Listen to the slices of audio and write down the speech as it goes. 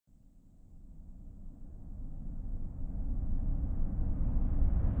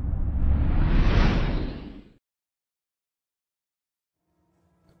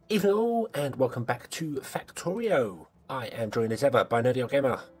Evening all, and welcome back to Factorio. I am joined as ever by Nerdy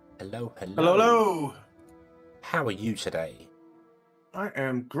Gamer. Hello, hello. Hello, hello. How are you today? I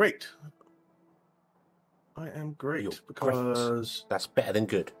am great. I am great You're because great. That's better than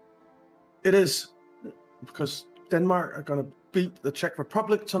good. it is because Denmark are going to beat the Czech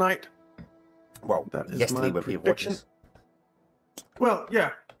Republic tonight. Well, that is yesterday my when people watch prediction. this. Well,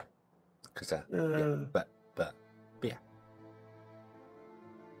 yeah. Because, but yeah.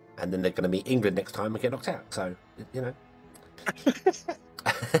 And then they're going to meet England next time and get knocked out. So, you know.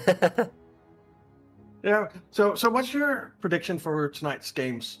 Yeah. So what's your prediction for tonight's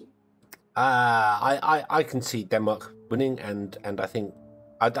games? I can see Denmark winning, and I think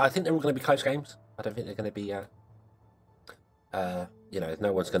they're all going to be close games. I don't think they're going to be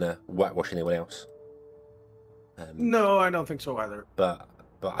no one's going to whitewash anyone else. No, I don't think so either. But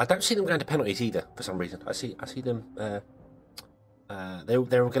I don't see them going to penalties either for some reason. I see them they're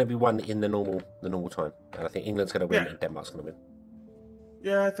going to be won in the normal time, and I think England's going to win and Denmark's going to win.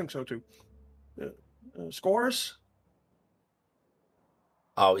 Yeah, I think so too. Scores?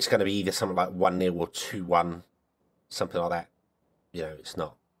 Oh, it's going to be either something like 1-0 or 2-1, something like that. You know, it's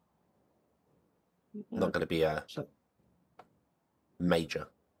not going to be a major.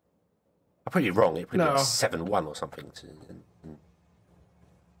 I'm pretty wrong. It probably be 7-1 or something to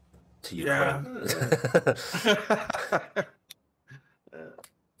Ukraine. Yeah.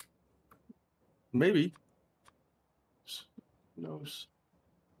 Maybe. Who knows?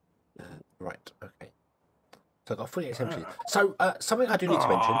 Right. Okay. So I've got 48 centuries. So something I do need to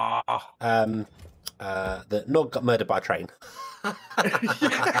mention. That Nog got murdered by a train.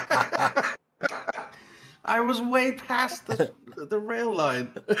 I was way past the rail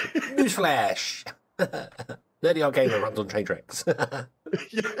line. Newsflash! Nerdy Gamer runs on train tracks.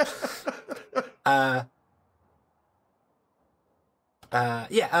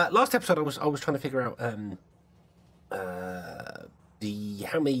 Last episode I was trying to figure out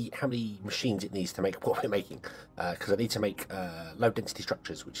how many machines it needs to make what we're making, because I need to make low density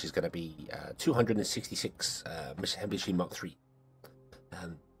structures, which is going to be 266 machine Mark III.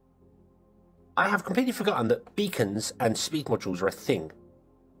 I have completely forgotten that beacons and speed modules are a thing.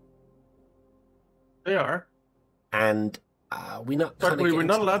 They are, and we're not. But we were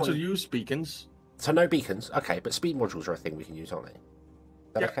not allowed to use beacons. So no beacons, okay. But speed modules are a thing we can use, aren't they?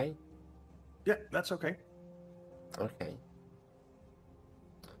 Is that okay? Yeah, that's okay. Okay.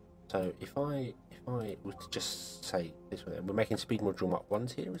 So if I were to just say this one, we're making speed module Mark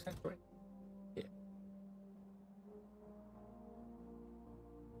 1s here, is that correct? Yeah.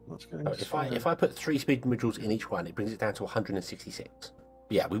 If I put 3 speed modules in each one, it brings it down to 166. But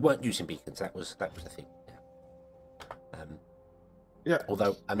yeah, we weren't using beacons. That was the thing. Yeah.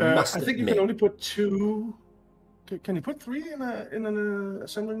 Although I think you can only put 2. Can you put 3 in an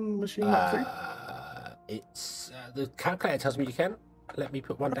assembling machine? Mark 3? It's the calculator tells me you can. Let me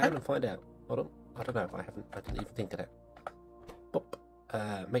put one down and find out. Hold on. I don't know. I didn't even think of that. Pop.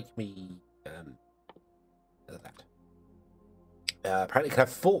 Make me that. Apparently, it can have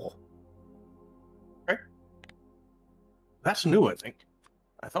 4. Okay. That's new, I think.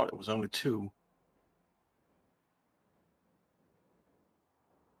 I thought it was only 2.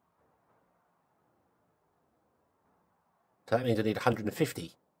 So that means I need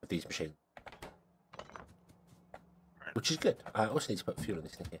 150 of these machines. Which is good. I also need to put fuel in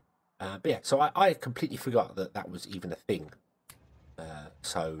this thing here. But yeah, so I completely forgot that was even a thing.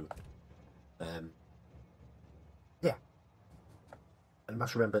 Yeah. I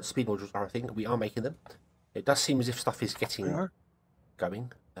must remember speed modules are a thing. We are making them. It does seem as if stuff is getting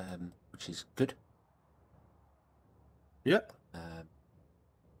going, which is good. Yep.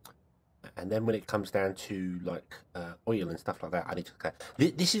 And then when it comes down to like oil and stuff like that, I need to.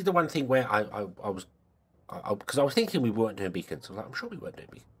 This is the one thing where I was. Because I was thinking we weren't doing beacons. I was like, I'm sure we weren't doing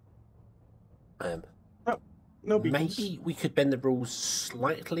beacons. No beacons. Maybe we could bend the rules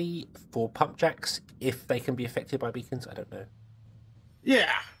slightly for pump jacks if they can be affected by beacons. I don't know.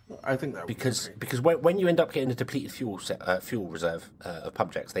 Yeah, I think that would because be okay. because when you end up getting a depleted fuel reserve of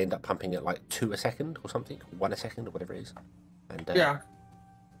pump jacks, they end up pumping at like 2 a second or something, 1 a second or whatever it is, and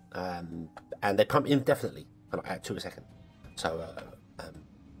and they pump indefinitely at 2 a second. So.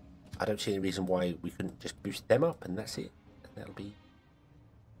 I don't see any reason why we couldn't just boost them up and that's it. That'll be.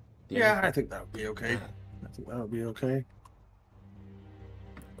 I think that would be okay.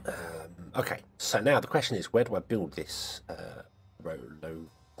 Okay, so now the question is, where do I build this low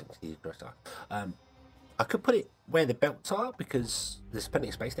density dressage? I could put it where the belts are because there's plenty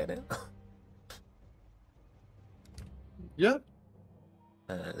of space there now. Yeah.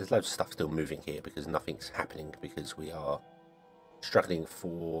 There's loads of stuff still moving here because nothing's happening because we are struggling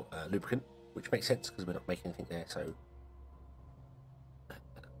for lubricant, which makes sense because we're not making anything there. So,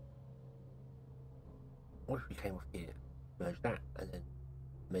 what if we came off here, merged that, and then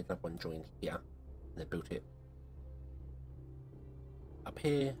made another one join here, and then built it up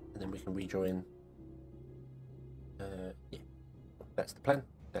here, and then we can rejoin. Yeah, that's the plan.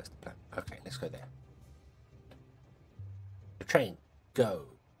 That's the plan. Okay, let's go there. The train, go.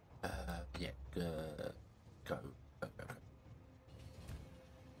 Yeah, go.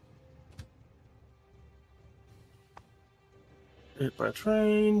 Hit by a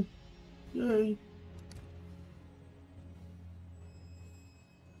train. Yay.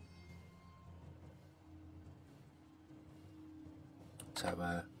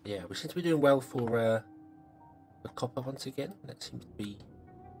 So, yeah, we seem to be doing well for the copper once again. That seems to be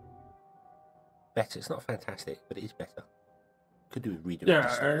better. It's not fantastic, but it is better. Could do with redoing Yeah,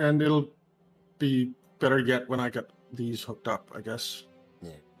 this. and it'll be better yet when I get these hooked up, I guess.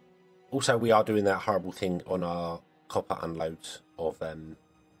 Yeah. Also, we are doing that horrible thing on our copper unloads of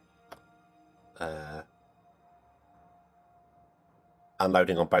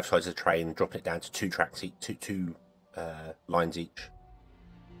unloading on both sides of the train, dropping it down to two tracks each, two lines each,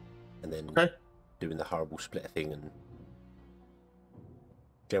 and then doing the horrible splitter thing and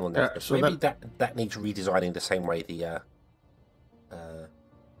general. Yeah, so maybe that needs redesigning the same way the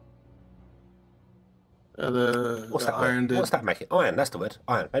what's that iron did. What's that making? Iron, that's the word.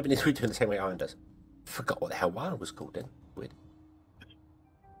 Iron. Maybe it needs redoing the same way iron does. Forgot what the hell iron was called then. Weird.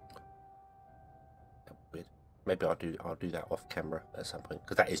 Weird. Maybe I'll do that off camera at some point,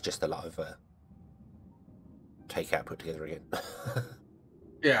 because that is just a lot of takeout put together again.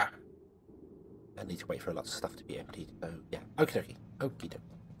 Yeah. I need to wait for lots of stuff to be emptied. So yeah. Okie dokie.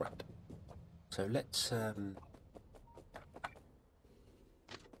 Right. So let's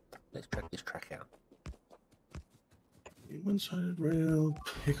drag this track out. One-sided rail,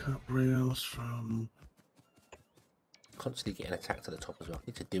 pick up rails from... Constantly getting attacked at the top as well. I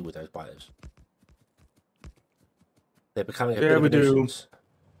need to deal with those biters. They're becoming a Yeah, bit of we a do. nuisance.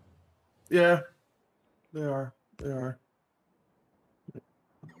 Yeah, they are. They are.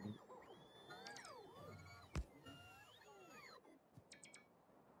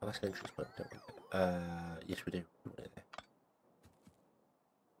 Oh, that's an entrance point, don't we? Yes, we do. We want it there.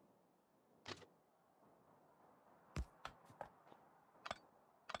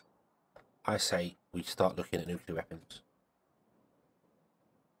 I say we start looking at nuclear weapons.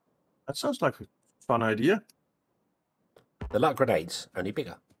 That sounds like a fun idea. They're like grenades, only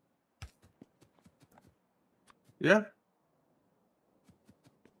bigger. Yeah.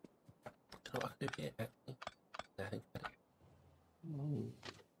 Do you know what I can do here, actually? I think about it.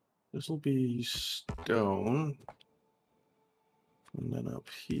 This will be stone. And then up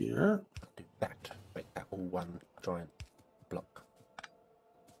here. I'll do that. Make that all one giant block.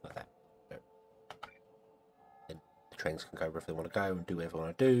 Like that. So, then the trains can go wherever they want to go and do whatever they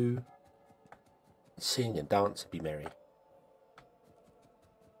want to do. Sing and dance and be merry.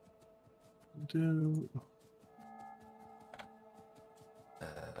 Do...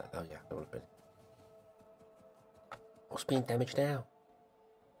 Oh yeah, I want to put it. What's being damaged now?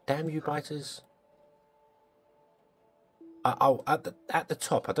 Damn you, biters! Oh, at the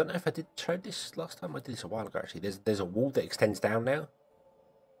top. I don't know if I did show this last time. I did this a while ago. Actually, there's a wall that extends down now.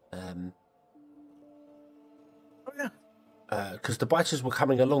 Oh yeah. Because the biters were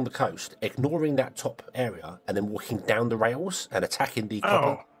coming along the coast, ignoring that top area, and then walking down the rails and attacking the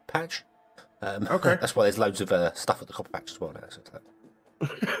copper patch. Okay. That's why there's loads of stuff at the copper patch as well now. So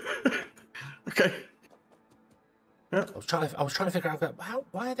Okay. Yeah. I was trying to figure out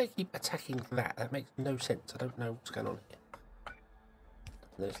why do they keep attacking that? That makes no sense. I don't know what's going on here.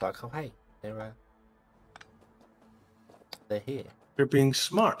 And then it's like, oh hey, they're here. They're being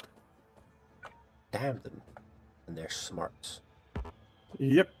smart. Damn them and their smarts.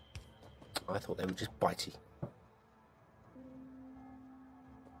 Yep. I thought they were just bitey.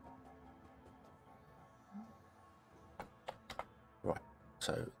 Right,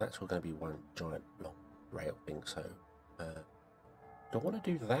 so that's all going to be one giant long rail thing. So, do I want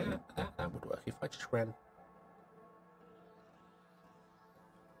to do that? That would work if I just ran.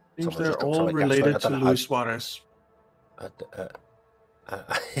 Seems they're all related to Luis Suarez.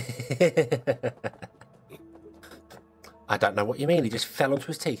 I don't know what you mean. He just fell onto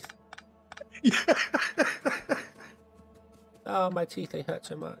his teeth. Oh, my teeth, they hurt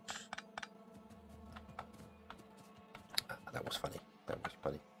so much. That was funny. That was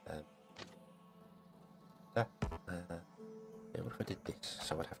funny. Yeah, what if I did this?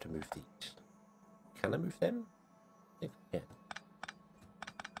 So I'd have to move these. Can I move them? I think I can.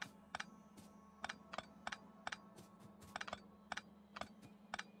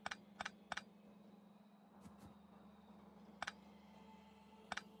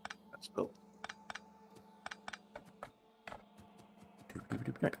 built.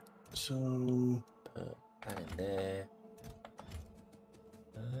 Okay. So Put that in there.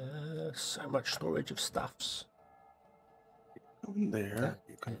 So much storage of stuffs. go in there.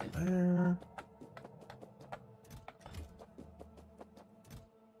 You can go there.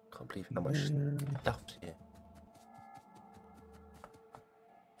 Can't believe how much stuff's here.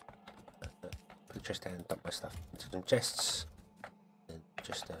 Put the chest down, dump my stuff into some chests. Then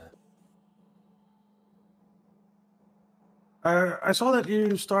just I saw that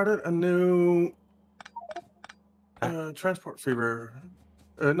you started a new transport fever.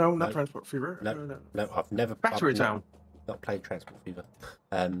 No, not transport fever. No, I've never Factory Town. Not played Transport Fever.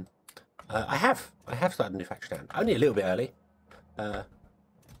 I have started a new Factory Town. Only a little bit early.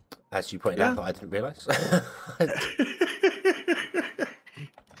 As you pointed out, that I didn't realise.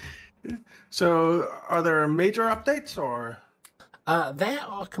 So, are there major updates or? There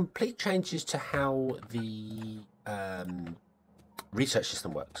are complete changes to how the research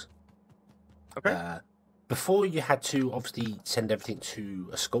system works. Okay. Before you had to obviously send everything to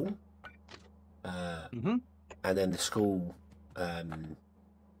a school, and then the school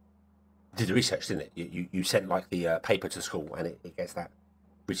did the research, didn't it? You sent like the paper to the school, and it gets that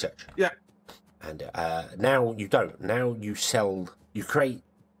research. Yeah. And now you don't. Now you create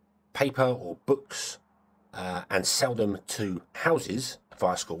paper or books and sell them to houses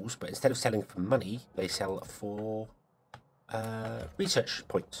via schools, but instead of selling for money, they sell for research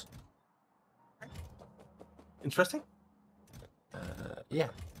points. Interesting. Yeah,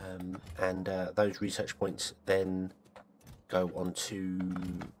 and those research points then go onto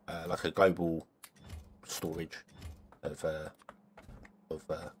like a global storage of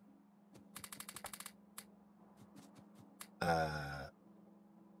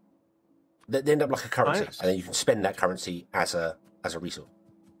they end up like a currency, and then you can spend that currency as a resource.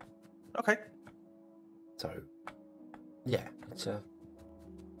 Okay. So, yeah,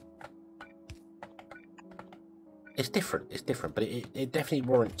 it's different. It's different, but it definitely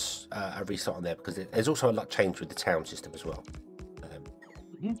warrants a restart on there because there's also a lot changed with the town system as well,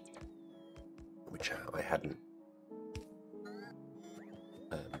 which I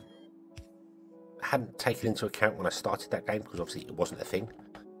hadn't taken into account when I started that game because obviously it wasn't a thing.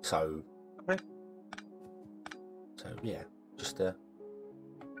 So, okay. So yeah, just you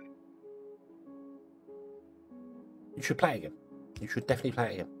should play it again. You should definitely play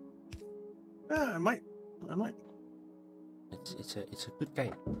it again. Yeah, I might. It's a good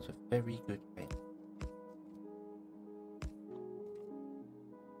game. It's a very good game.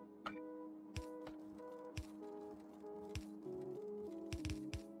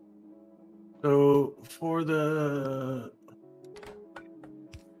 So for the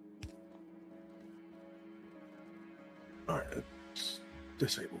all right, it's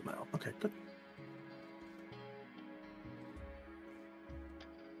disabled now. Okay, good.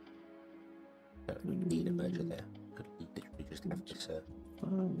 Don't need a merger there. Could literally just have this.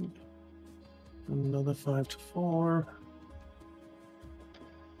 Another 5 to 4.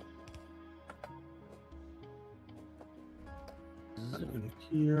 In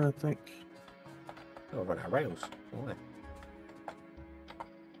here, I think. Oh, run out of rails. Why?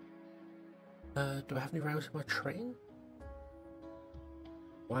 Do I have any rails in my train?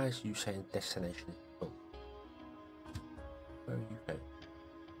 Why is you saying destination is full? Where are you going?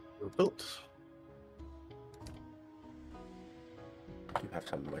 We're built. I do have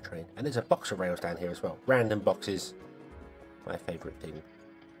some in my train. And there's a box of rails down here as well. Random boxes. My favourite thing.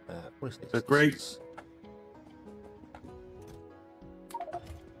 What is this? They're great.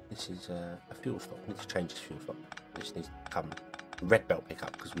 This is a fuel stop. I need to change this fuel stop. This needs to come red belt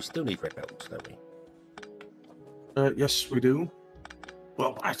pickup because we still need red belts, don't we? Yes, we do.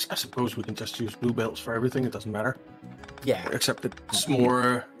 Well, I suppose we can just use blue belts for everything. It doesn't matter. Yeah. Except it's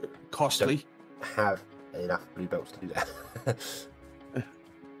more costly. Don't have enough blue belts to do that.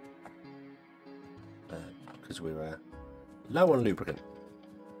 Because we're low on lubricant.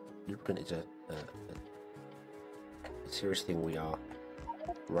 Lubricant is a serious thing we are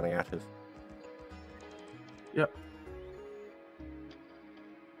running out of. Yep.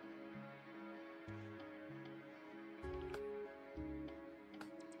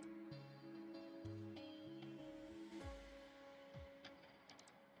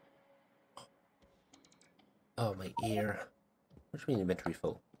 Oh, my ear. What do you mean inventory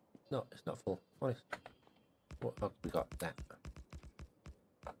full? No, it's not full. Honest. What have we got? That.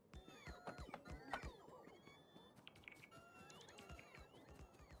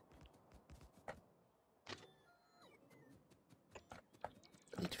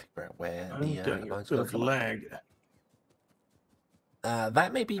 I need to figure out where the lines go. Lag.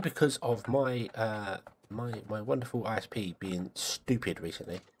 That may be because of my my wonderful ISP being stupid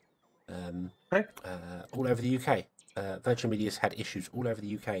recently. Okay. All over the UK. Virgin Media's had issues all over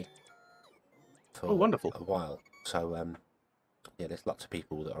the UK Oh, for wonderful. a while. So yeah, there's lots of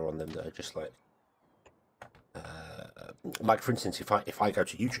people that are on them that are just like for instance, if I go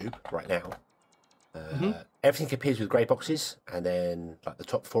to YouTube right now, everything appears with grey boxes, and then like the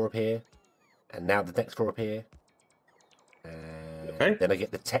top 4 appear, and now the next 4 appear, and Okay. then I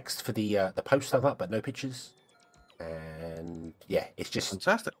get the text for the post I'm up, but no pictures, and yeah, it's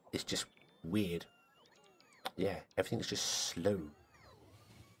Fantastic. just weird. Yeah, everything's just slow.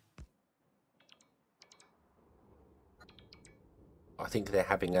 I think they're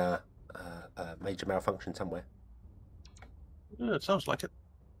having a major malfunction somewhere. Yeah, it sounds like it.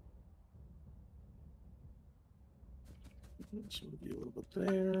 Let's move you a little bit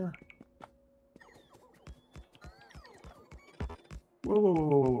there. Whoa, whoa, whoa,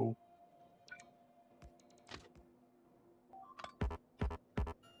 whoa, whoa.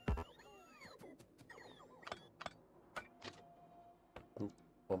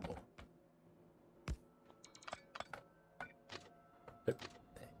 One more. Nope.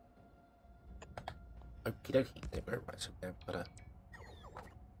 Okie dokie. There we go. Right, so now we've got a...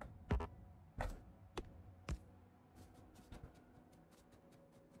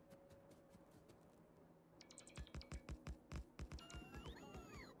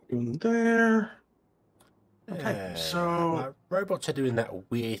 In there. Okay, Yeah, so my robots are doing that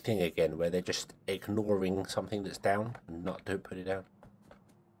weird thing again where they're just ignoring something that's down and not don't put it down.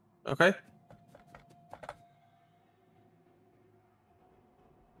 okay.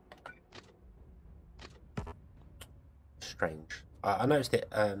 Strange. I noticed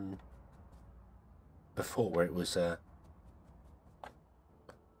it before where it was a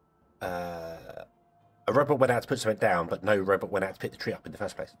robot went out to put something down, but no robot went out to pick the tree up in the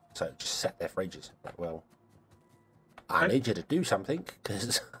first place. So it just sat there for ages. Like, well, I Okay. need you to do something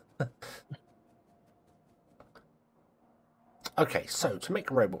because. Okay, so to make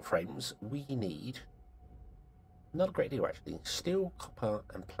robot frames, we need not a great deal actually. Steel, copper,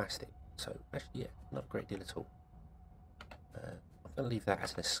 and plastic. So actually, yeah, not a great deal at all. I'm going to leave that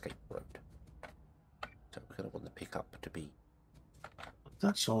as an escape road. So we're going to want the pickup to be.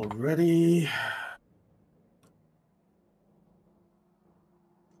 That's already.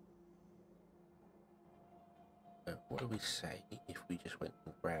 What do we say if we just went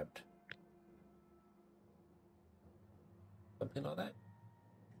and grabbed something like that?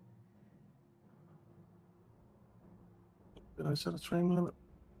 Did I set a frame limit?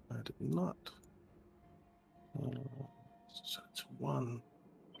 I did not. Set it to 1.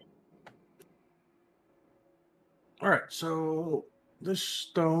 All right, so this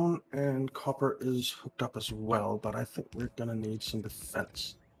stone and copper is hooked up as well, but I think we're gonna need some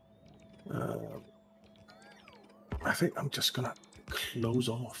defense. I think I'm just gonna close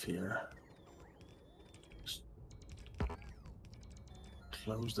off here. Just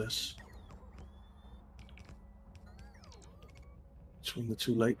close this between the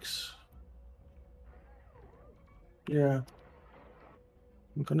 2 lakes. Yeah,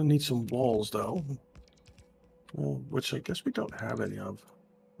 I'm gonna need some walls though, which I guess we don't have any of.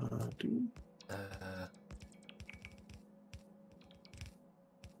 Do we?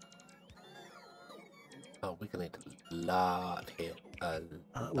 Oh, we're going to need a lot here.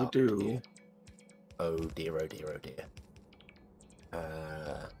 We do. Here. Oh dear, oh dear, oh dear.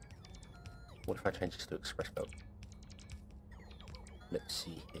 What if I change this to express belt? Let's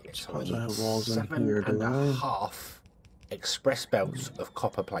see here. So I Suppose I need have walls in 7 here, and do a I? half express belts of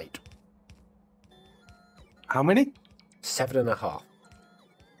copper plate. How many? 7 and a half.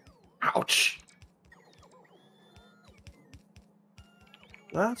 Ouch!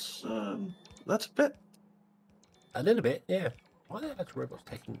 That's a bit. A little bit, yeah. Why are those robots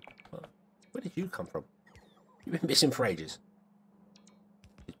taking... Well, where did you come from? You've been missing for ages.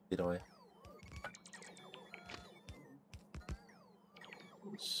 Did I?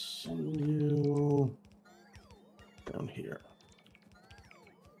 Send you down here.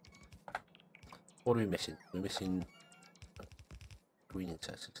 What are we missing? We're missing green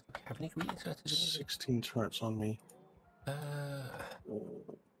inserters. Do we have any green inserters? 16 turrets on me.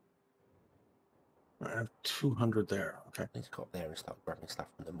 I have 200 there. Okay. I need to go up there and start grabbing stuff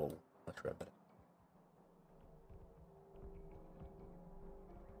from the mall. Much better.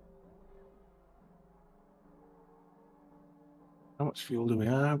 How much fuel do we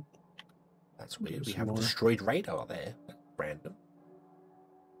have? That's weird. We have a destroyed radar there. That's random.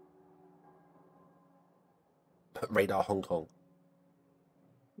 Radar Hong Kong.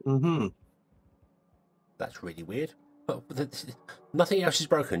 Mm-hmm. That's really weird. But nothing else is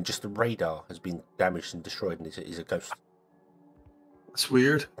broken. Just the radar has been damaged and destroyed, and is a ghost. That's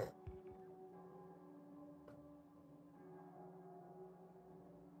weird.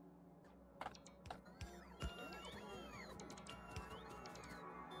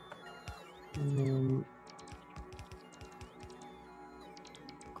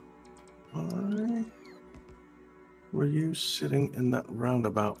 Why were you sitting in that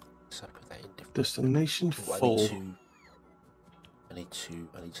roundabout? So put that in different. Destination full. I need to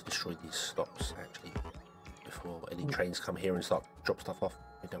destroy these stops actually before any trains come here and start drop stuff off.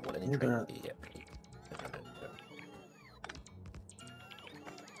 We don't want any trains here yet.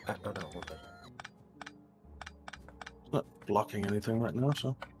 No. It's not blocking anything right now,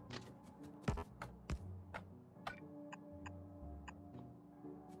 so.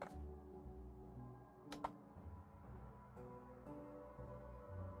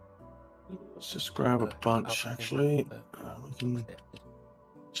 Let's just grab a bunch, actually. We can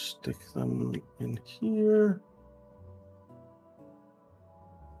stick them in here.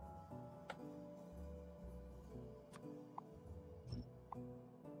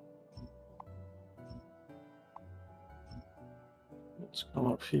 Let's come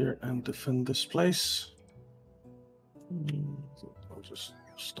up here and defend this place. I'll just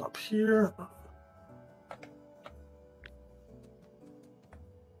stop here.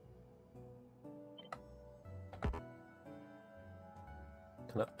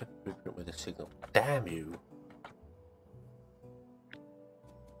 Cannot put movement with a signal. Damn you!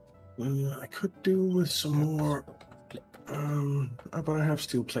 I could do with some more. But I have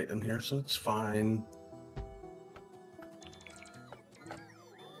steel plate in here, so it's fine.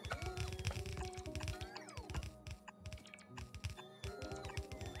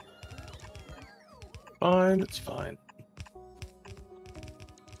 Fine, it's fine.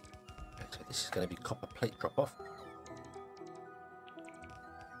 So this is going to be copper plate drop off.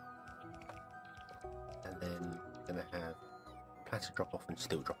 And then we're going to have plastic drop off and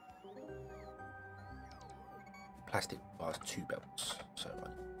steel drop. Plastic bars 2 belts. So I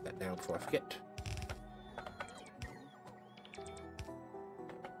need that now before I forget.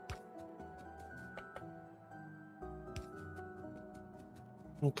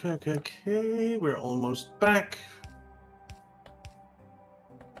 Okay. We're almost back.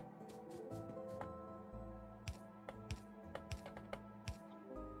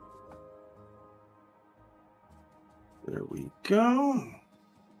 There we go.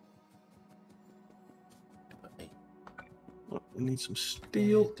 Oh, we need some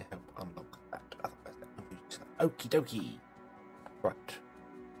steel to help unlock that. Otherwise, that confuses stuff. Okie dokie. Right.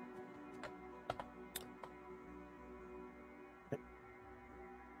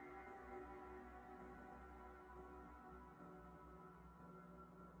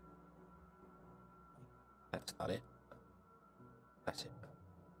 That's not it. That's it.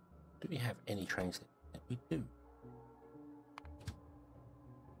 Do we have any trains that we do?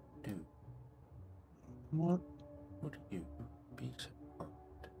 What? Would you be so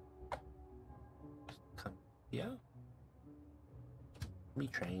kind? Come here.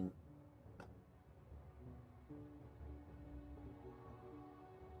 Retrain.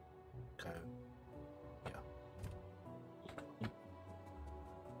 Go. Yeah.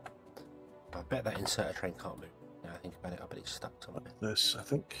 I bet that inserter train can't move. Now I think about it, I bet it's stuck somewhere. This, I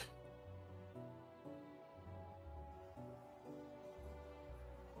think.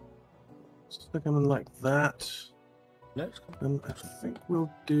 Stick them in like that. No, it's gone. And I think we'll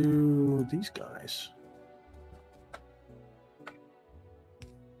do these guys.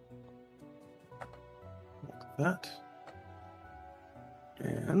 Like that.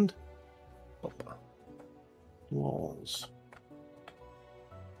 And walls.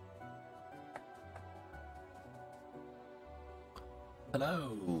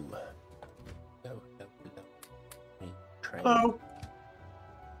 Hello. Hello. Train. Hello.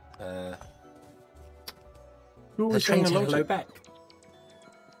 Who The was saying train said hello hello to? back.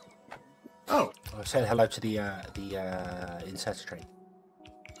 Oh. I was saying hello to the inserter train.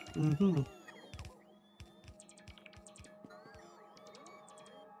 Mm-hmm.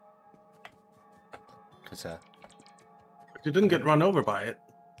 Because You didn't get run over by it.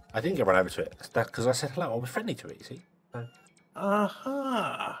 I didn't get run over to it. That's because I said hello. I was friendly to it, you see. So.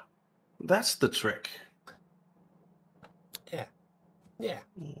 Aha. That's the trick. Yeah.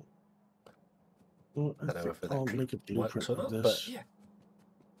 Well, I don't know if I'll that make a trick works blueprint or of not, this.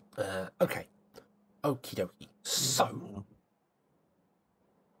 but yeah. Okay. Okie dokie. So,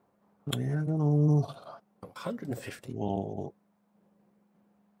 diagonal 150. wall.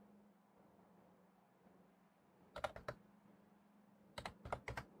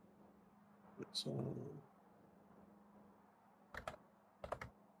 So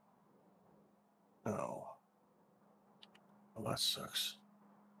Oh, that sucks.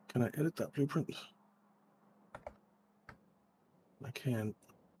 Can I edit that blueprint? I can.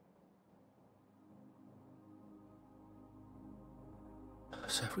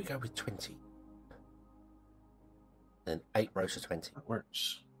 So if we go with 20, then 8 rows of 20. That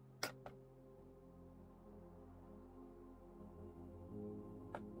works.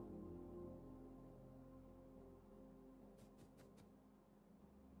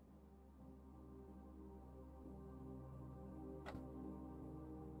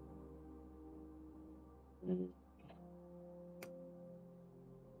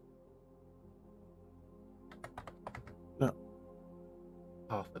 No.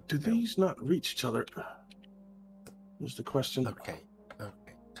 Do these not reach each other? Is the question. Okay.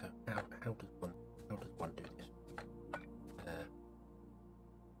 Okay. So how does one do this?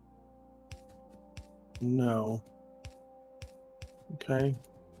 No. Okay.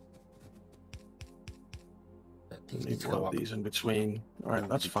 Need one of these in between. All right,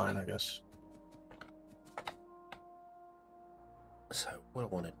 that's fine, I guess. So what I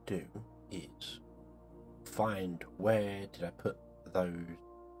want to do is find where did I put those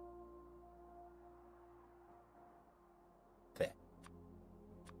there.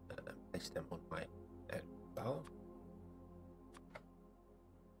 Place them on my bar.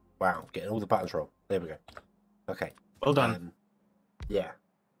 Wow, getting all the buttons wrong. There we go. Okay. Well done. Yeah.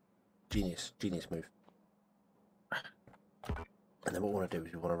 Genius move. And then what we want to do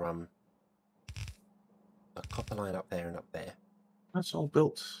is we want to run a copper line up there and up there. That's all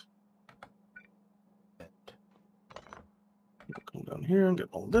built. And come down here and get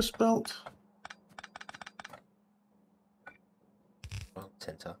all this built. Well,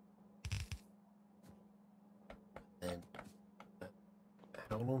 center. Then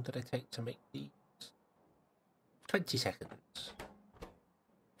how long did it take to make these? 20 seconds.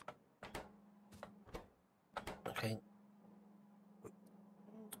 Okay.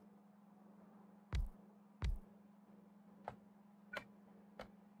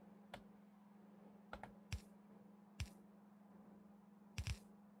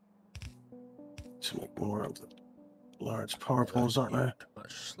 To make more of the large power poles, aren't they?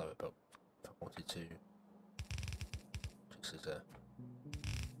 Much slower, but if I wanted to, just as a.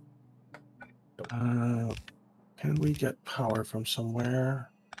 Can we get power from somewhere?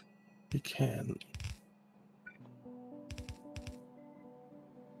 We can.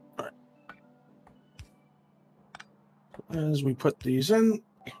 All right. As we put these in,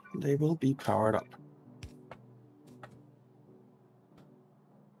 they will be powered up.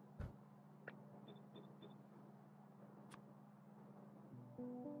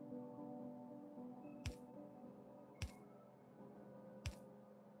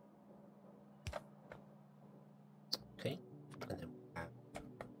 Okay, and then we have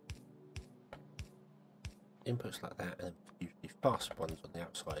inputs like that, and usually fast ones on the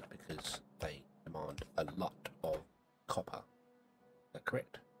outside because they demand a lot of copper. Is that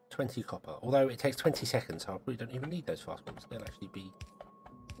correct? 20 copper. Although it takes 20 seconds, so I probably don't even need those fast ones. They'll actually be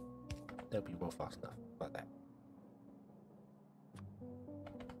well fast enough like that.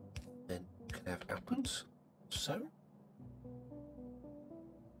 Then you can have outputs so,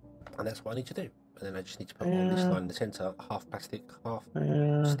 and that's what I need to do. And then I just need to put on this line in the center, half plastic, half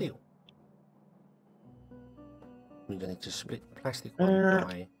steel. Means I need to split the plastic one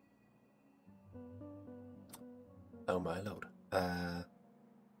by. Oh my lord! I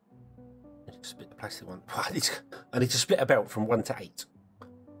need to split the plastic one. I need to split a belt from 1 to 8.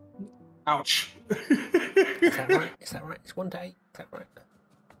 Ouch! Is that right? Is that right? It's 1 to 8. Is that right?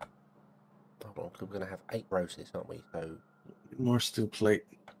 Hold on, because we're going to have 8 rows this, aren't we? So more steel plate.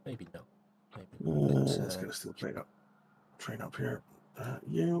 Maybe not. Maybe let's get a steel plate up. Train up here.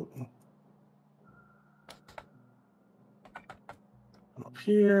 You. Up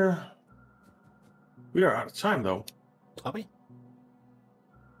here. We are out of time, though. Are we?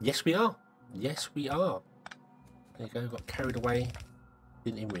 Yes, we are. Yes, we are. There you go. Got carried away.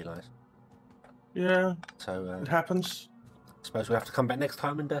 Didn't even realise. Yeah. So it happens. I suppose we'll have to come back next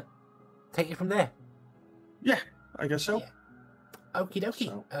time and take it from there. Yeah, I guess so. Yeah. Okie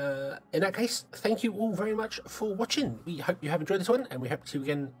dokie. So. In that case, thank you all very much for watching. We hope you have enjoyed this one, and we hope to see you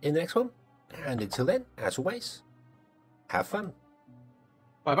again in the next one. And until then, as always, have fun.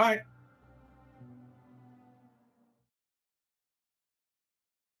 Bye-bye.